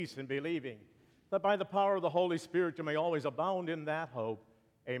And believing that by the power of the Holy Spirit you may always abound in that hope.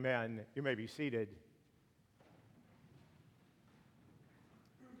 Amen. You may be seated.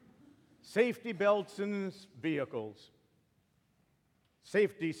 Safety belts in vehicles,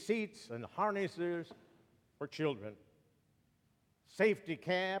 safety seats and harnesses for children, safety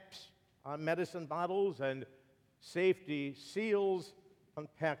caps on medicine bottles, and safety seals on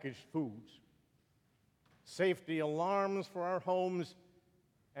packaged foods, safety alarms for our homes,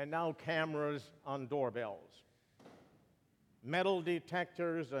 and now cameras on doorbells, metal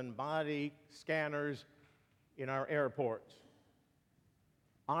detectors and body scanners in our airports,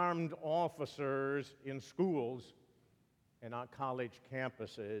 armed officers in schools and on college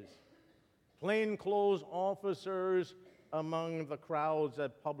campuses, plainclothes officers among the crowds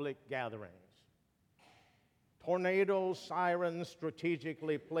at public gatherings, tornado sirens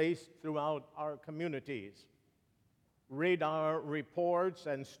strategically placed throughout our communities, radar reports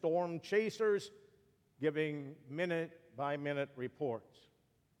and storm chasers giving minute-by-minute reports,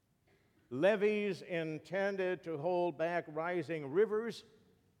 levees intended to hold back rising rivers,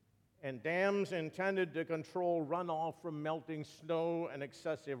 and dams intended to control runoff from melting snow and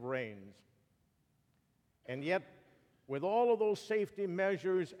excessive rains. And yet, with all of those safety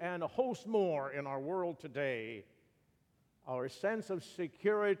measures and a host more in our world today, our sense of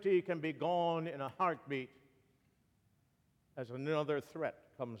security can be gone in a heartbeat as another threat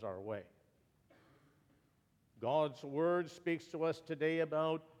comes our way. God's Word speaks to us today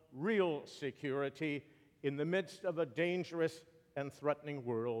about real security in the midst of a dangerous and threatening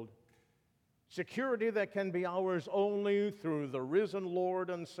world. Security that can be ours only through the risen Lord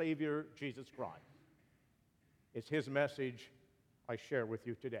and Savior, Jesus Christ. It's His message I share with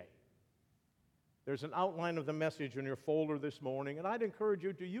you today. There's an outline of the message in your folder this morning, and I'd encourage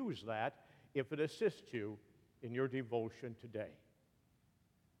you to use that if it assists you in your devotion today.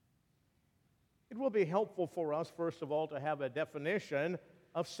 It will be helpful for us, first of all, to have a definition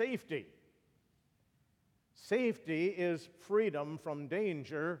of safety. Safety is freedom from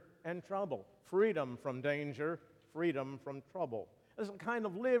danger and trouble. Freedom from danger, freedom from trouble. It's a kind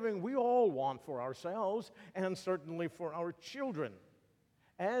of living we all want for ourselves and certainly for our children,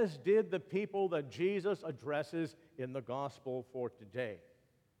 as did the people that Jesus addresses in the gospel for today.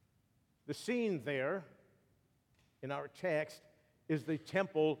 The scene there in our text is the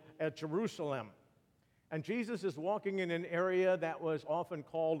temple at Jerusalem. And Jesus is walking in an area that was often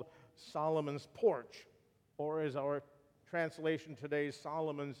called Solomon's porch, or as our translation today,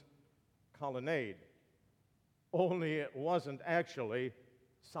 Solomon's colonnade. Only it wasn't actually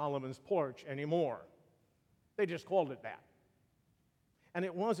Solomon's porch anymore. They just called it that. And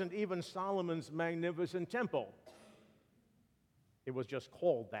it wasn't even Solomon's magnificent temple. It was just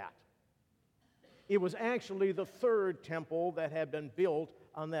called that. It was actually the third temple that had been built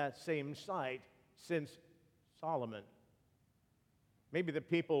on that same site since Solomon. Maybe the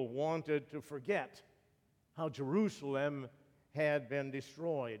people wanted to forget how Jerusalem had been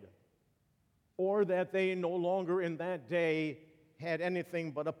destroyed, or that they no longer in that day had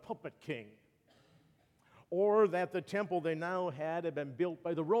anything but a puppet king, or that the temple they now had been built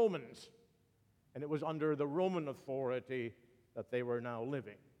by the Romans, and it was under the Roman authority that they were now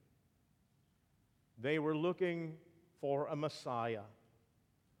living. They were looking for a Messiah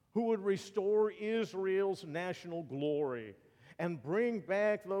who would restore Israel's national glory and bring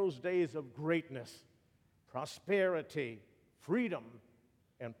back those days of greatness, prosperity, freedom,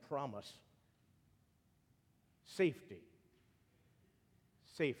 and promise. Safety.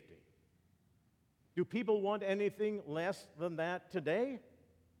 Safety. Do people want anything less than that today?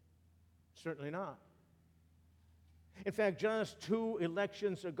 Certainly not. In fact, just 2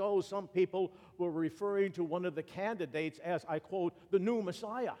 elections ago, some people were referring to one of the candidates as, I quote, the new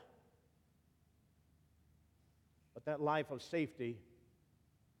Messiah. But that life of safety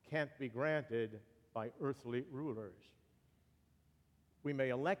can't be granted by earthly rulers. We may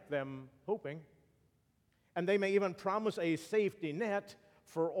elect them hoping, and they may even promise a safety net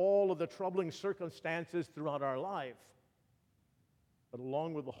for all of the troubling circumstances throughout our life. But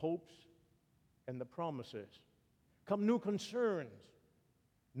along with the hopes and the promises come new concerns,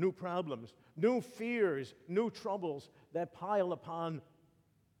 new problems, new fears, new troubles that pile upon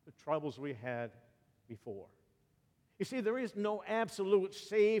the troubles we had before. You see, there is no absolute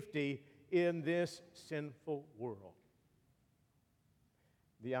safety in this sinful world.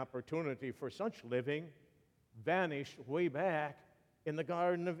 The opportunity for such living vanished way back in the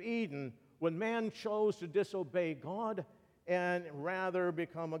Garden of Eden when man chose to disobey God and rather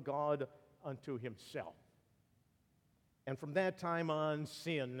become a god unto himself. And from that time on,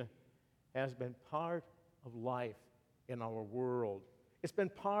 sin has been part of life in our world. It's been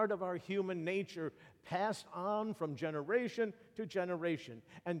part of our human nature, passed on from generation to generation.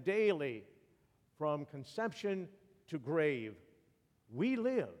 And daily, from conception to grave, we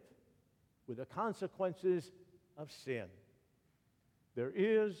live with the consequences of sin. There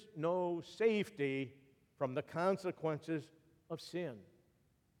is no safety from the consequences of sin.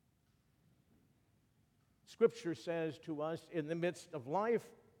 Scripture says to us, in the midst of life,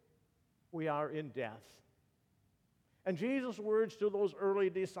 we are in death. And Jesus' words to those early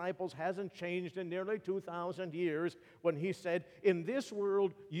disciples hasn't changed in nearly 2,000 years when he said, in this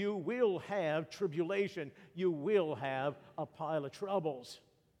world you will have tribulation. You will have a pile of troubles.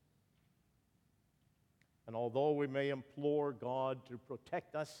 And although we may implore God to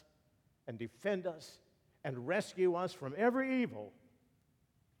protect us and defend us and rescue us from every evil,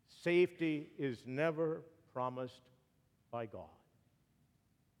 safety is never promised by God.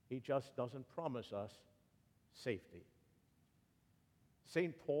 He just doesn't promise us safety.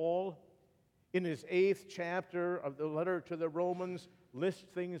 St. Paul, in his 8th chapter of the letter to the Romans, lists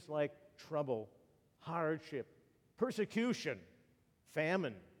things like trouble, hardship, persecution,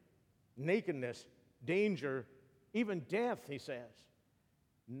 famine, nakedness, danger, even death, he says,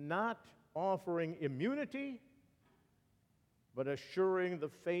 not offering immunity, but assuring the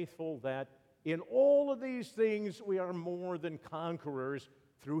faithful that in all of these things we are more than conquerors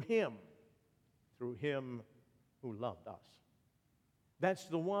through Him who loved us. That's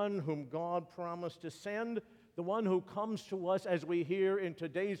the one whom God promised to send, the one who comes to us, as we hear in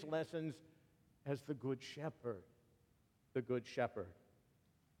today's lessons, as the Good Shepherd,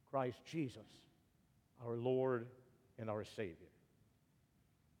 Christ Jesus, our Lord and our Savior.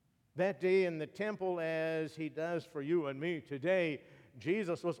 That day in the temple, as He does for you and me today,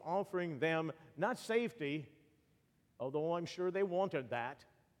 Jesus was offering them not safety, although I'm sure they wanted that.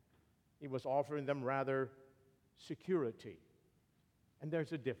 He was offering them rather security. And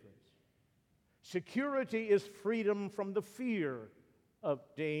there's a difference. Security is freedom from the fear of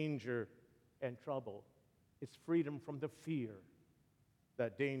danger and trouble. It's freedom from the fear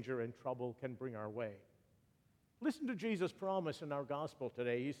that danger and trouble can bring our way. Listen to Jesus' promise in our gospel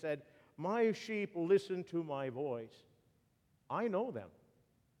today. He said, "My sheep listen to my voice. I know them,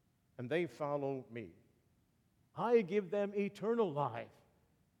 and they follow me. I give them eternal life,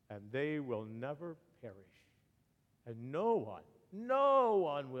 and they will never perish. And no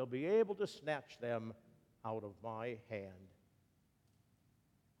one will be able to snatch them out of my hand."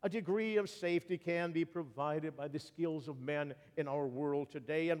 A degree of safety can be provided by the skills of men in our world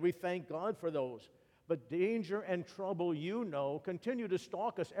today, and we thank God for those. But danger and trouble, continue to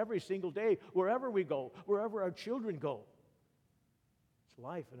stalk us every single day, wherever we go, wherever our children go. It's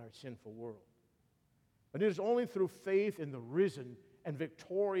life in our sinful world. And it is only through faith in the risen and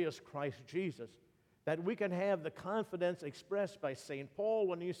victorious Christ Jesus that we can have the confidence expressed by St. Paul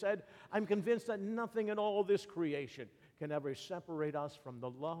when he said, "I'm convinced that nothing in all this creation can ever separate us from the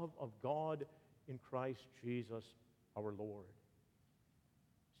love of God in Christ Jesus our Lord."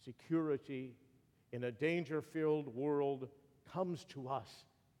 Security in a danger-filled world comes to us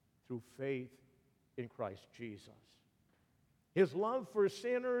through faith in Christ Jesus. His love for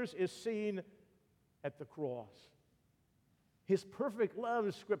sinners is seen at the cross. His perfect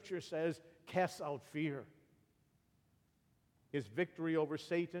love, Scripture says, casts out fear. His victory over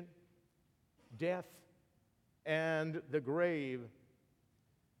Satan, death, and the grave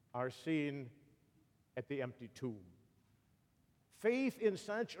are seen at the empty tomb. Faith in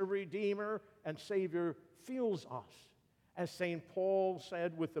such a Redeemer and Savior fills us, as St. Paul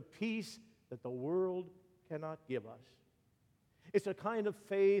said, with the peace that the world cannot give us. It's a kind of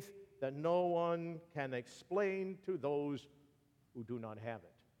faith that no one can explain to those who do not have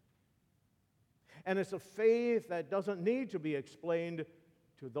it. And it's a faith that doesn't need to be explained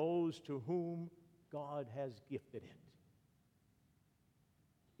to those to whom God has gifted it.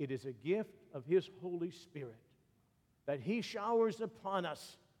 It is a gift of His Holy Spirit that He showers upon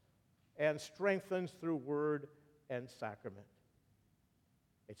us and strengthens through word and sacrament.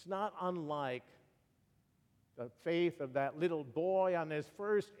 It's not unlike the faith of that little boy on his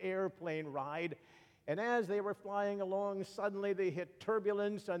first airplane ride, and as they were flying along, suddenly they hit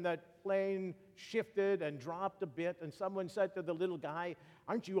turbulence and that plane shifted and dropped a bit, and someone said to the little guy,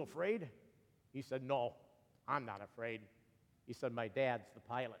 "Aren't you afraid?" He said, "No, I'm not afraid." He said, "My dad's the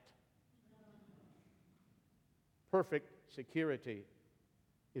pilot." Perfect security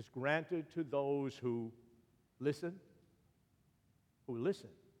is granted to those who listen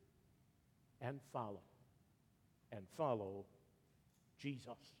and follow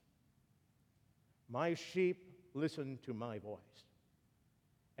Jesus. "My sheep listen to my voice,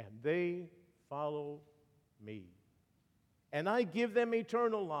 and they follow me." and I give them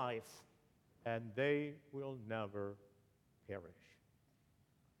eternal life, and they will never perish.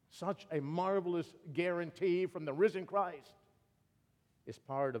 Such a marvelous guarantee from the risen Christ is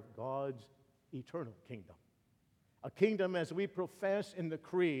part of God's eternal kingdom. A kingdom, as we profess in the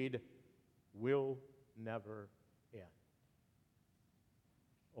creed, will never end.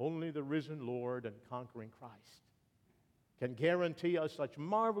 Only the risen Lord and conquering Christ can guarantee us such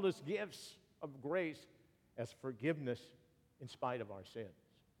marvelous gifts of grace as forgiveness in spite of our sins,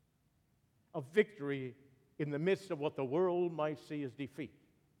 a victory in the midst of what the world might see as defeat,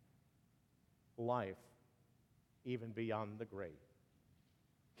 life even beyond the grave.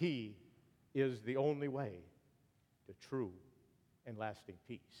 He is the only way to true and lasting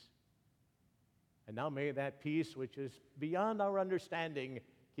peace. And now may that peace, which is beyond our understanding,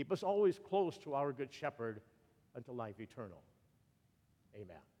 keep us always close to our good shepherd unto life eternal.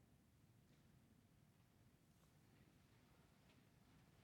 Amen.